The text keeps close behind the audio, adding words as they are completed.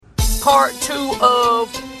part 2 of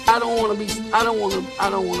I don't want to be stuck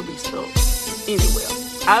anywhere.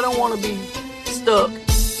 I don't want to be stuck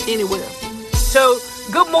anywhere. So,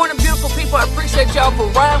 good morning, beautiful people. I appreciate y'all for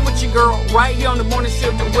riding with your girl right here on the morning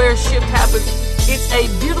shift and where shift happens. It's a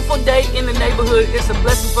beautiful day in the neighborhood. It's a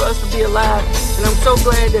blessing for us to be alive. And I'm so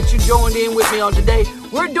glad that you joined in with me on today.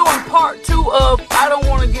 We're doing part 2 of I don't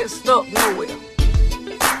want to get stuck nowhere.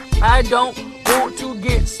 I don't want to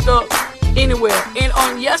get stuck anywhere. And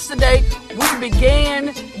on yesterday, we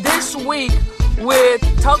began this week with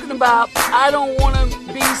talking about I don't want to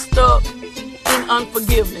be stuck in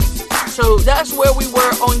unforgiveness. So that's where we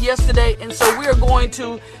were on yesterday. And so we are going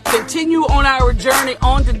to continue on our journey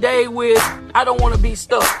on today with I don't want to be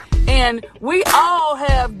stuck. And we all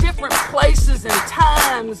have different places and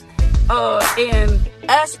times and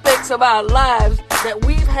aspects of our lives that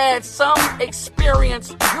we've had some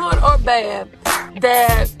experience, good or bad,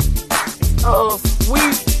 that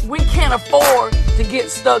we can't afford to get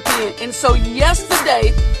stuck in. And so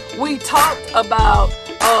yesterday we talked about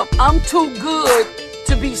I'm too good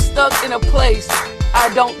to be stuck in a place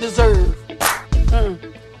I don't deserve.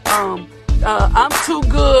 I'm too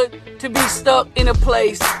good to be stuck in a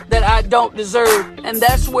place that I don't deserve. And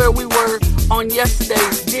that's where we were on yesterday,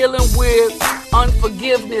 dealing with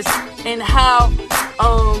unforgiveness and how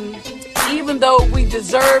even though we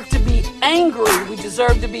deserve to be angry, we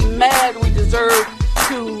deserve to be mad, we deserve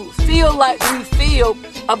to feel like we feel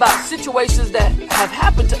about situations that have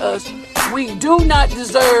happened to us, we do not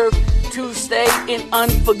deserve to stay in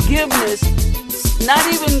unforgiveness.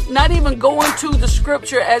 Not even going to the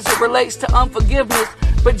scripture as it relates to unforgiveness,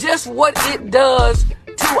 but just what it does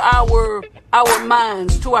to our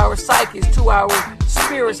minds, to our psyches, to our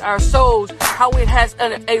spirits, our souls, how it has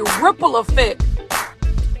a ripple effect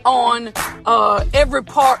on every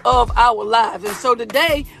part of our lives. And so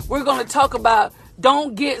today we're going to talk about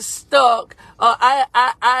don't get stuck.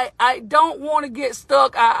 I don't want to get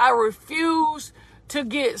stuck. I refuse to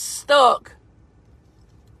get stuck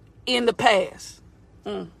in the past.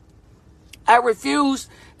 I refuse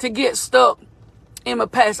to get stuck in my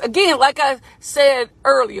past. Again, like I said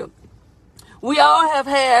earlier, we all have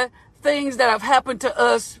had things that have happened to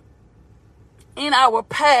us in our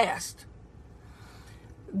past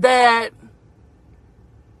that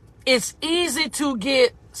it's easy to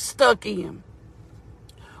get stuck in.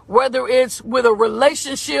 Whether it's with a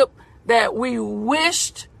relationship that we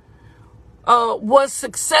wished was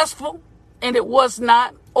successful and it was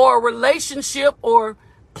not, or a relationship or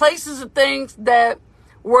places of things that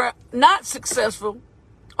were not successful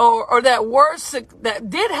or that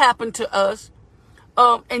did happen to us,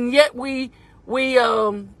 and yet we've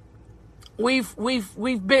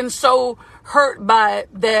been so hurt by it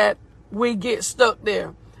that we get stuck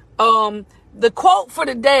there. The quote for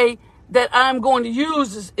today that I'm going to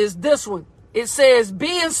use is this one. It says,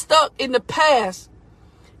 being stuck in the past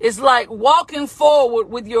is like walking forward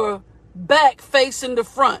with your back facing the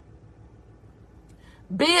front.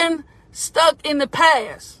 Being stuck in the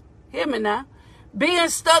past, hear me now, being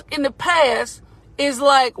stuck in the past is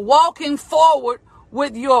like walking forward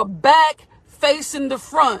with your back facing the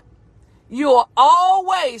front. You'll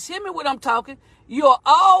always, hear me when I'm talking, you'll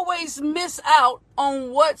always miss out on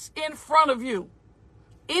what's in front of you.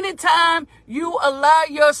 Anytime you allow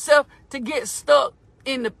yourself to get stuck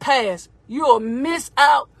in the past, you'll miss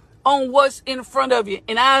out on what's in front of you.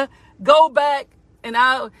 And I go back and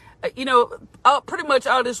pretty much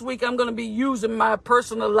all this week, I'm going to be using my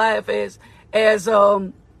personal life as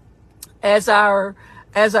our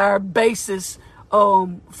basis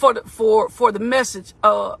for the message,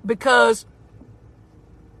 because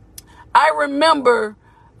I remember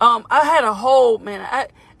I had a whole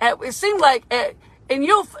it seemed like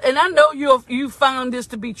and I know you found this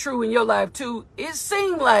to be true in your life too. It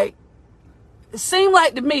seemed like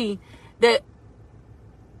to me that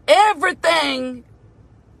everything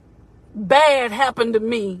bad happened to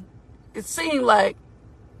me. It seemed like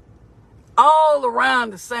all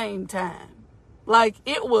around the same time. Like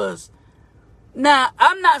it was. Now,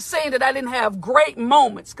 I'm not saying that I didn't have great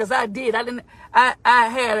moments, because I did. I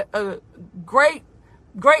had a great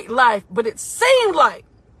life, but it seemed like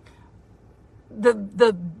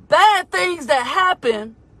the bad things that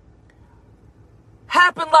happened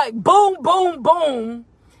like boom, boom, boom.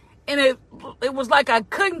 And it was like I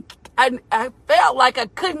felt like I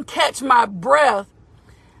couldn't catch my breath.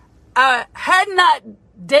 I had not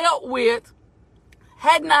dealt with,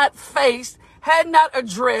 had not faced, had not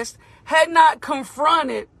addressed, had not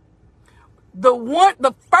confronted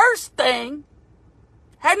the first thing,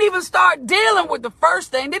 hadn't even started dealing with the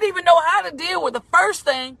first thing, didn't even know how to deal with the first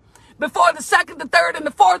thing before the second, the third, and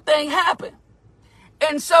the fourth thing happened.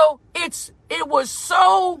 And so it was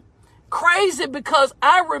so crazy because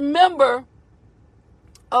I remember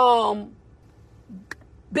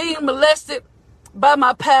being molested by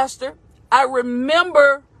my pastor. I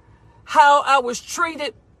remember how I was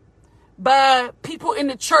treated by people in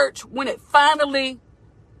the church when it finally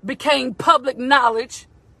became public knowledge.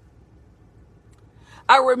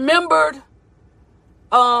 I remembered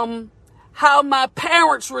how my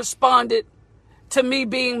parents responded to me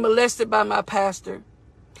being molested by my pastor.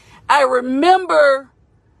 I remember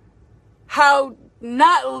how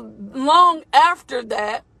not long after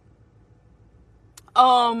that,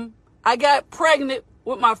 I got pregnant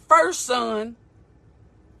with my first son,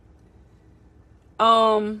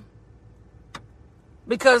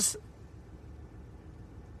 because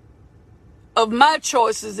of my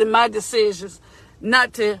choices and my decisions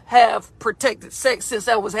not to have protected sex since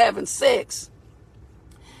I was having sex.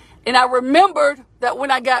 And I remembered that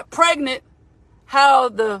when I got pregnant, how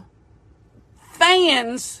the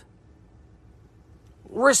fans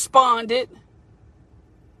responded,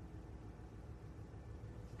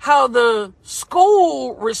 how the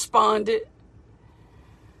school responded.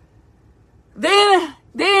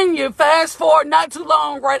 Then you fast forward not too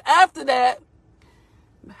long right after that,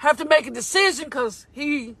 have to make a decision because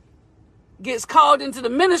he gets called into the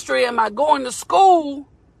ministry. Am I going to school,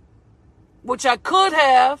 which I could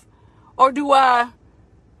have, or do I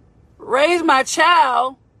raise my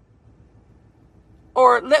child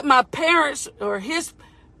or let my parents or his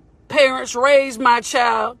parents raise my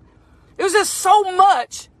child? It was just so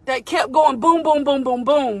much that kept going boom, boom, boom, boom,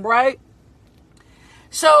 boom, right?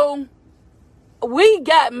 So we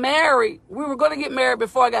got married. We were going to get married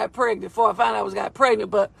before I got pregnant, before I found out I got pregnant.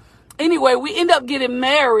 But anyway, we ended up getting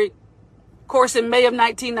married, of course, in May of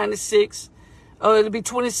 1996. It'll be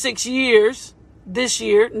 26 years this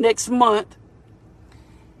year, next month.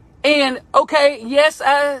 And okay, yes,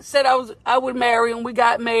 I said I would marry him. We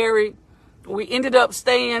got married. We ended up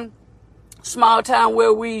staying small town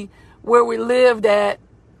where we lived at.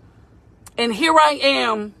 And here I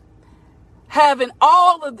am having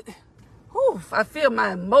all of I feel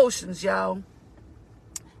my emotions, y'all.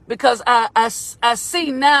 Because I see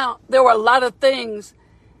now there were a lot of things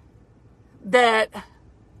that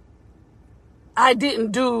I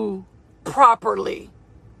didn't do properly.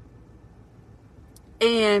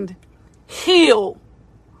 And heal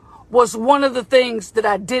was one of the things that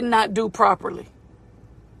I did not do properly.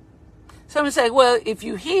 Somebody say, well, if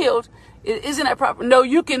you healed, isn't that proper? No,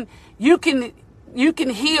 you can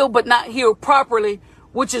heal, but not heal properly,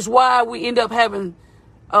 which is why we end up having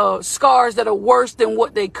scars that are worse than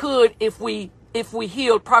what they could if we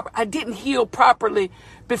healed proper. I didn't heal properly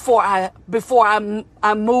before I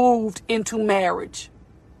moved into marriage.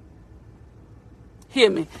 Hear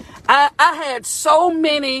me. I had so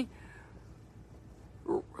many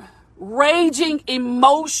raging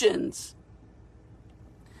emotions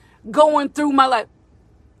going through my life,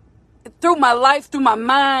 through my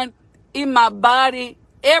mind, in my body,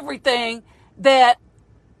 everything, that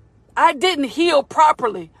I didn't heal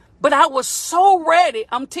properly. But I was so ready.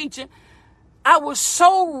 I'm teaching. I was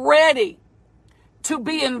so ready to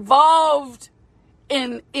be involved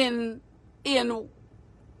in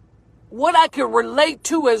what I could relate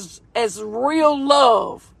to as real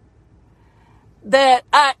love, that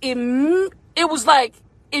it was like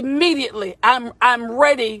immediately I'm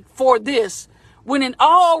ready for this, when in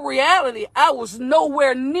all reality I was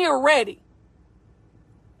nowhere near ready.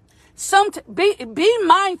 Be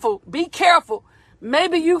mindful, be careful.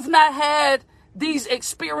 Maybe you've not had these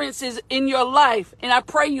experiences in your life, and I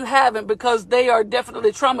pray you haven't, because they are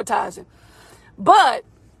definitely traumatizing. But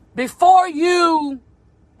before you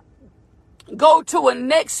go to a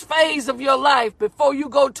next phase of your life, before you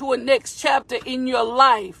go to a next chapter in your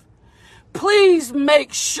life, please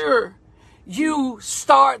make sure you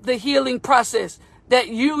start the healing process, that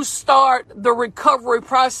you start the recovery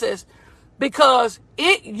process, because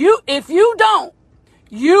if you don't,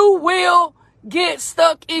 you will get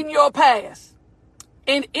stuck in your past,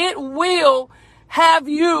 and it will have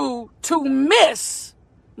you to miss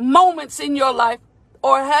moments in your life,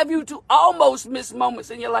 or have you to almost miss moments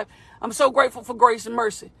in your life. I'm so grateful for grace and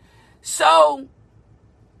mercy. So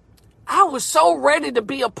I was so ready to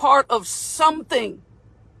be a part of something,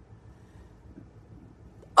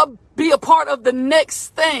 be a part of the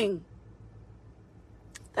next thing,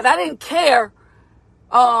 that I didn't care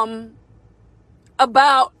about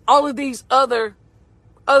all of these other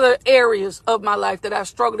areas of my life that I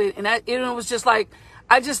struggled in. And it was just like,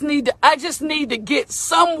 I just need to get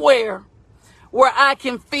somewhere where I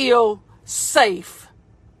can feel safe.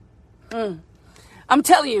 I'm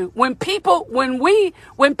telling you, when people,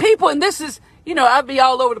 and this is, I'd be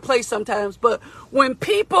all over the place sometimes. But when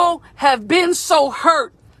people have been so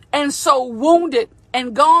hurt and so wounded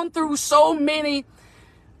and gone through so many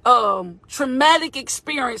traumatic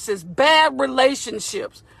experiences, bad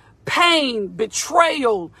relationships, pain,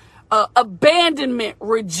 betrayal, abandonment,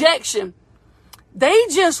 rejection, they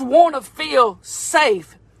just want to feel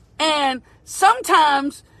safe. And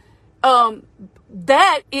sometimes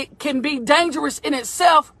that it can be dangerous in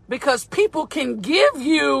itself, because people can give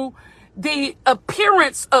you the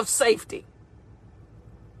appearance of safety.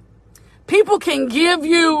 People can give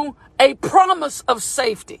you a promise of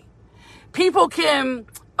safety. People can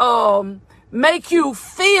make you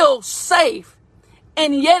feel safe,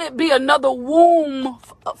 and yet it be another womb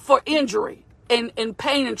for injury and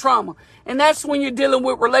pain and trauma. And that's when you're dealing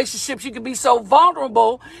with relationships. You can be so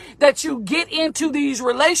vulnerable that you get into these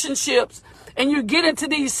relationships and you get into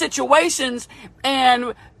these situations,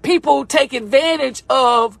 and people take advantage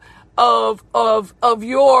of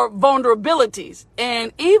your vulnerabilities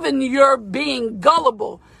and even your being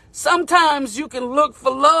gullible. Sometimes you can look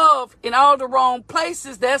for love in all the wrong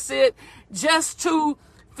places. That's it, just to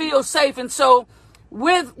feel safe. And so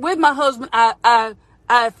with my husband, I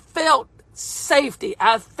felt safety.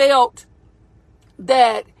 I felt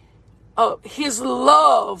that his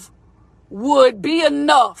love would be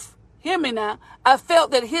enough. Hear me now. I felt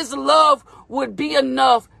that his love would be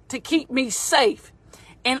enough to keep me safe.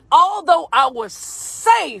 And although I was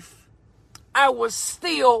safe, I was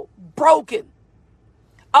still broken.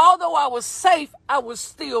 Although I was safe, I was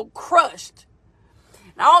still crushed.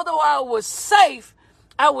 And although I was safe,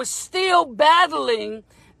 I was still battling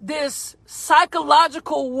this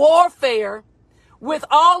psychological warfare with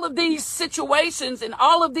all of these situations and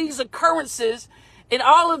all of these occurrences and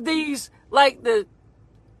all of these, like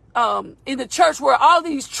in the church, where all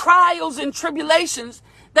these trials and tribulations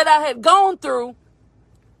that I had gone through,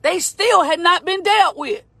 they still had not been dealt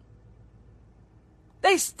with.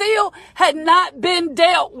 They still had not been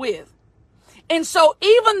dealt with. And so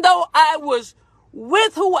even though I was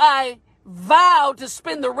with who I vowed to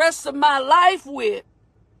spend the rest of my life with,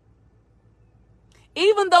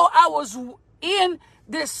 even though I was in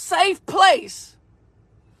this safe place,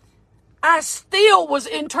 I still was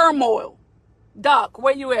in turmoil. Doc,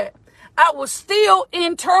 where you at? I was still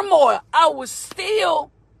in turmoil. I was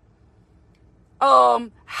still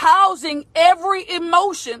housing every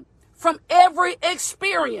emotion from every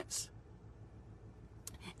experience.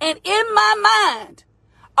 And in my mind,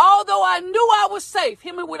 although I knew I was safe,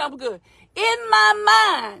 hear me when I'm good, in my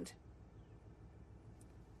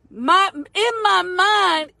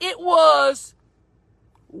mind, it was,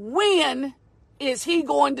 when is he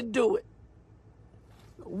going to do it?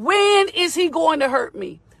 When is he going to hurt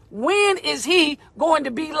me? When is he going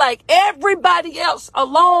to be like everybody else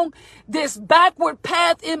along this backward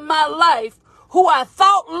path in my life, who I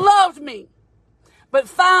thought loved me, but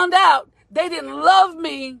found out they didn't love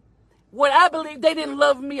me, what I believe they didn't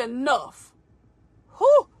love me enough.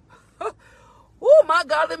 Whew. Oh my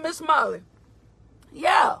God, and Miss Molly.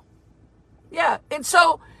 Yeah. And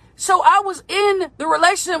so I was in the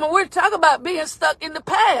relationship, and we're talking about being stuck in the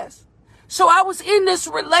past. So I was in this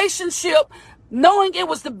relationship knowing it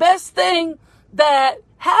was the best thing that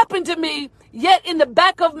happened to me, yet in the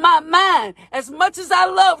back of my mind, as much as I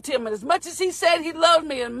loved him and as much as he said he loved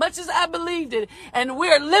me and much as I believed it, and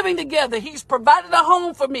we're living together, he's provided a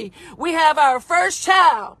home for me. We have our first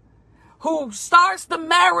child who starts the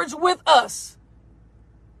marriage with us.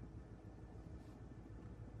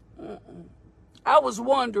 I was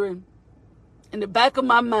wondering in the back of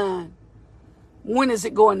my mind, when is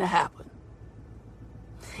it going to happen?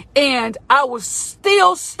 And I was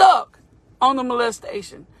still stuck on the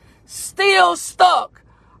molestation, still stuck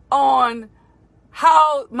on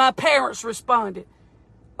how my parents responded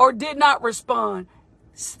or did not respond,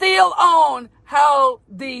 still on how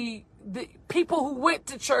the people who went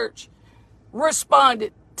to church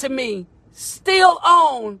responded to me, still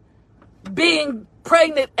on being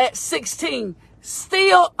pregnant at 16,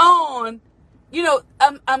 still on,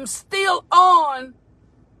 I'm still on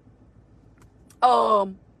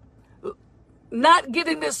not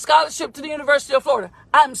getting this scholarship to the University of Florida.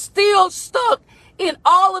 I'm still stuck in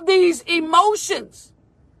all of these emotions.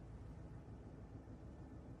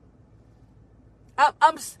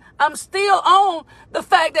 I'm still on the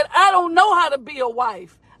fact that I don't know how to be a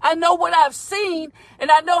wife. I know what I've seen, and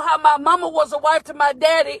I know how my mama was a wife to my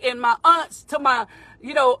daddy and my aunts to my,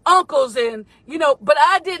 uncles, and, but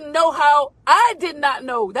I did not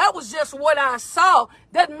know. That was just what I saw.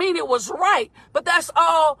 Doesn't mean it was right, but that's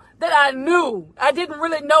all that I knew. I didn't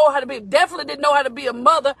really know how to be, definitely didn't know how to be a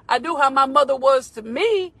mother. I knew how my mother was to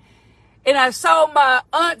me, And I saw my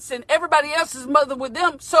aunts and everybody else's mother with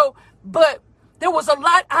them. So, but there was a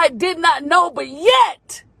lot I did not know, but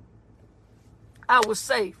yet I was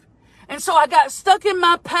safe. And so I got stuck in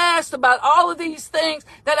my past about all of these things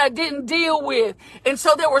that I didn't deal with. And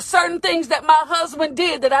so there were certain things that my husband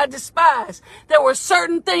did that I despised. There were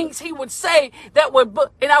certain things he would say that would,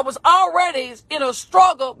 and I was already in a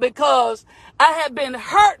struggle because I had been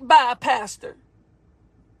hurt by a pastor.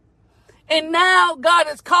 And now God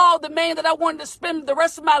has called the man that I wanted to spend the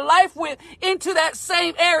rest of my life with into that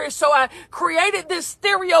same area. So I created this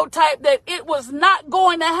stereotype that it was not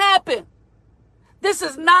going to happen. This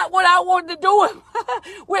is not what I wanted to do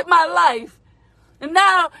with my life. And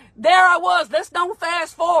now there I was. Let's don't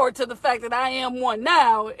fast forward to the fact that I am one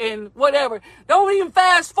now and whatever. Don't even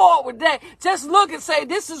fast forward with that. Just look and say,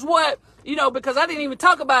 this is what, because I didn't even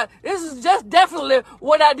talk about it. This is just definitely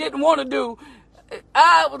what I didn't want to do.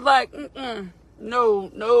 I was like,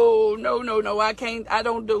 no. I can't. I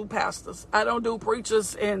don't do pastors. I don't do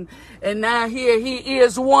preachers. And now here he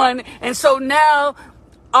is one. And so now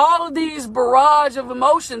all of these barrage of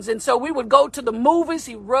emotions. And so we would go to the movies.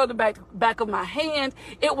 He rubbed the back of my hand.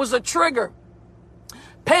 It was a trigger.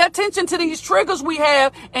 Pay attention to these triggers we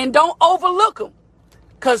have and don't overlook them,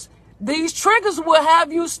 because these triggers will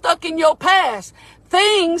have you stuck in your past.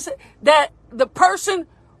 Things that the person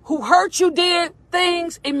who hurt you did,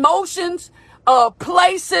 things, emotions,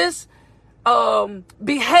 places,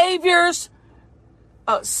 behaviors,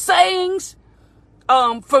 sayings.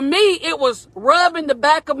 For me, it was rubbing the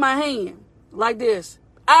back of my hand like this.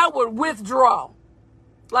 I would withdraw.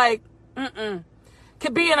 Like,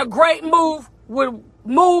 Could be in a great mood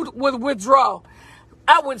with withdrawal.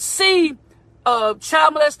 I would see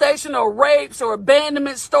child molestation or rapes or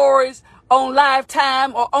abandonment stories on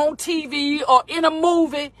Lifetime or on TV or in a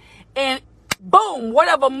movie, and boom,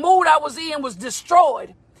 whatever mood I was in was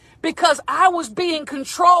destroyed. Because I was being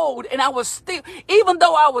controlled, and I was still, even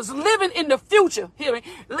though I was living in the future, hear me,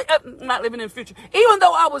 not living in the future, even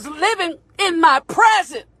though I was living in my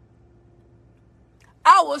present,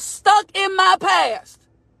 I was stuck in my past.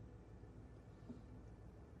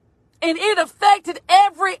 And it affected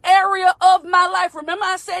every area of my life. Remember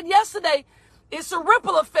I said yesterday, it's a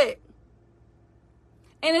ripple effect.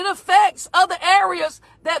 And it affects other areas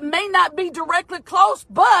that may not be directly close,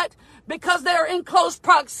 but because they're in close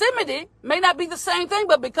proximity, may not be the same thing,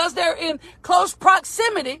 but because they're in close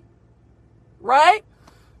proximity, right?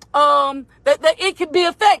 That it can be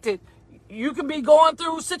affected. You can be going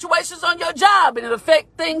through situations on your job, and it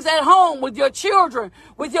affect things at home with your children,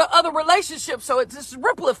 with your other relationships. So it's this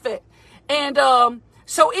ripple effect. And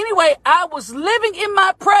so anyway, I was living in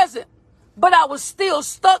my present, but I was still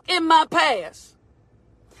stuck in my past.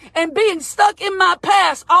 And being stuck in my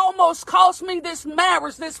past almost cost me this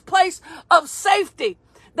marriage, this place of safety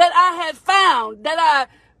that I had found,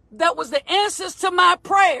 that was the answers to my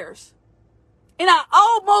prayers. And I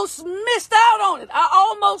almost missed out on it. I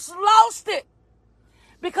almost lost it.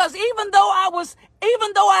 Because even though I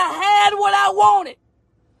had what I wanted,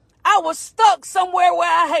 I was stuck somewhere where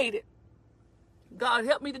I hated. God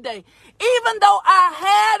help me today. Even though I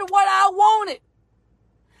had what I wanted,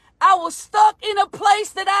 I was stuck in a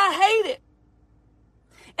place that I hated.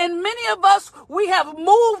 And many of us, we have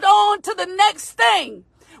moved on to the next thing.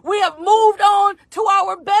 We have moved on to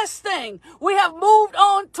our best thing. We have moved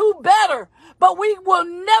on to better. But we will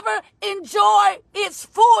never enjoy its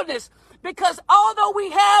fullness, because although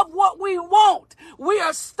we have what we want, we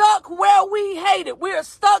are stuck where we hate it. We are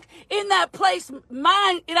stuck in that place,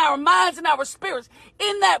 in our minds and our spirits,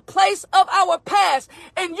 in that place of our past.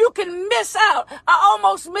 And you can miss out. I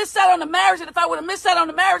almost missed out on the marriage. And if I would have missed out on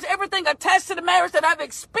the marriage, everything attached to the marriage that I've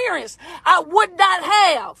experienced, I would not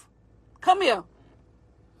have. Come here.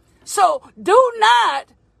 So do not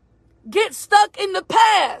get stuck in the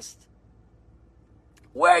past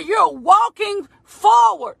where you're walking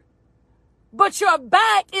forward, but your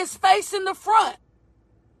back is facing the front.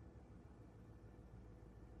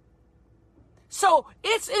 So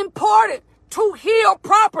it's important to heal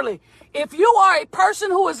properly. If you are a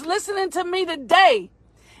person who is listening to me today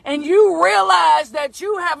and you realize that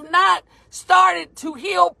you have not started to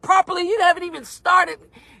heal properly, you haven't even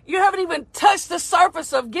touched the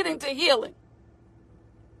surface of getting to healing.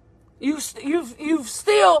 You've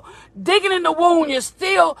still digging in the wound. You're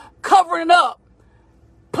still covering it up.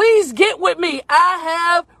 Please get with me.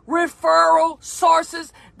 I have referral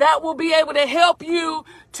sources that will be able to help you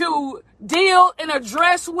to deal and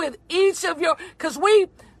address with each of your, because we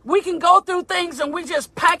can go through things and we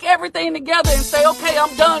just pack everything together and say, okay,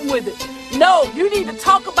 I'm done with it. No, you need to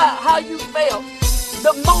talk about how you felt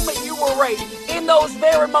the moment you were raped. In those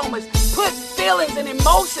very moments, put feelings and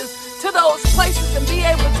emotions to those places and be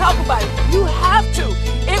able to talk about it. You have to.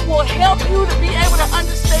 It will help you to be able to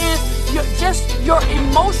understand your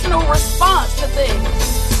emotional response to things.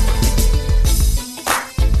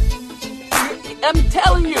 I'm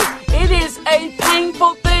telling you, it is a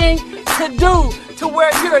painful thing to do, to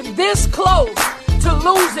where you're this close to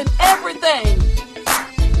losing everything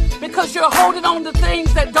because you're holding on to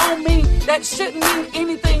things that shouldn't mean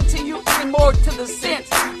anything to you anymore, to the sense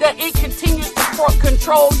that it continues to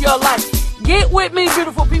control your life. Get with me,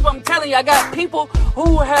 beautiful people. I'm telling you, I got people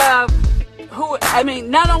who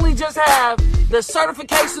not only just have the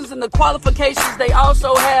certifications and the qualifications, they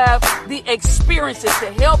also have the experiences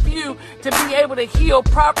to help you to be able to heal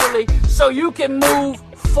properly so you can move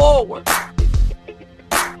forward.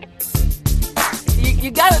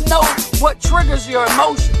 You got to know what triggers your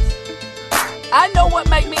emotions. I know what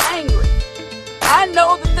make me angry. I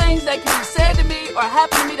know the things that can be said to me or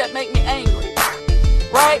happen to me that make me angry.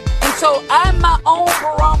 Right? And so I'm my own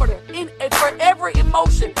barometer for every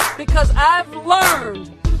emotion, because I've learned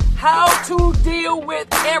how to deal with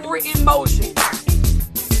every emotion.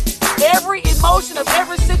 Every emotion of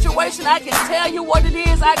every situation, I can tell you what it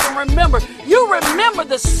is. I can remember. You remember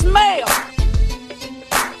the smell.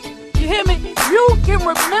 You hear me? You can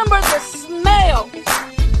remember the smell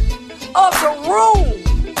of the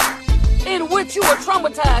room in which you were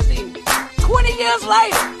traumatized in. 20 years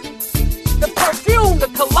later, the perfume, the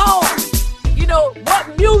cologne,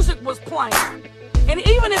 what music was playing. And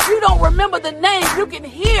even if you don't remember the name, you can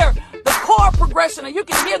hear the chord progression, or you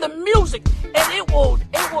can hear the music, and it will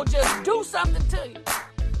just do something to you.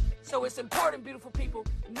 So it's important, beautiful people,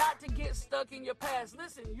 not to get stuck in your past.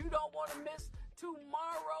 Listen, you don't want to miss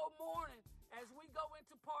tomorrow morning as we go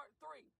into part 3.